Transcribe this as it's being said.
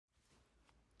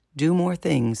Do more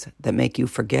things that make you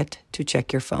forget to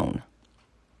check your phone.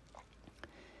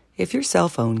 If your cell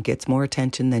phone gets more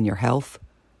attention than your health,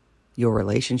 your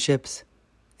relationships,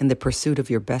 and the pursuit of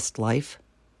your best life,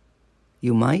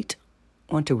 you might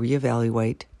want to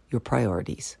reevaluate your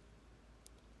priorities.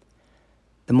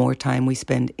 The more time we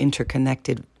spend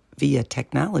interconnected via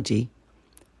technology,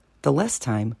 the less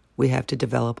time we have to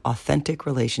develop authentic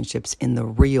relationships in the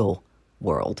real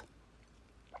world.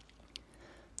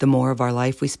 The more of our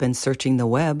life we spend searching the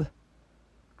web,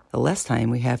 the less time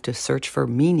we have to search for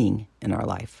meaning in our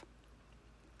life.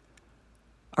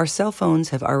 Our cell phones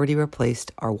have already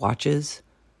replaced our watches,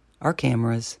 our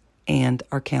cameras, and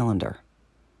our calendar.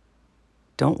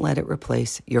 Don't let it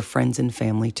replace your friends and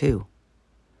family too.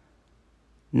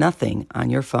 Nothing on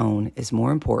your phone is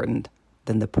more important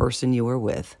than the person you are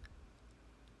with.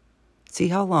 See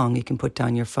how long you can put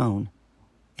down your phone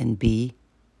and be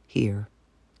here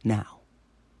now.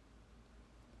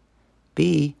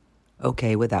 Be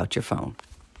okay without your phone.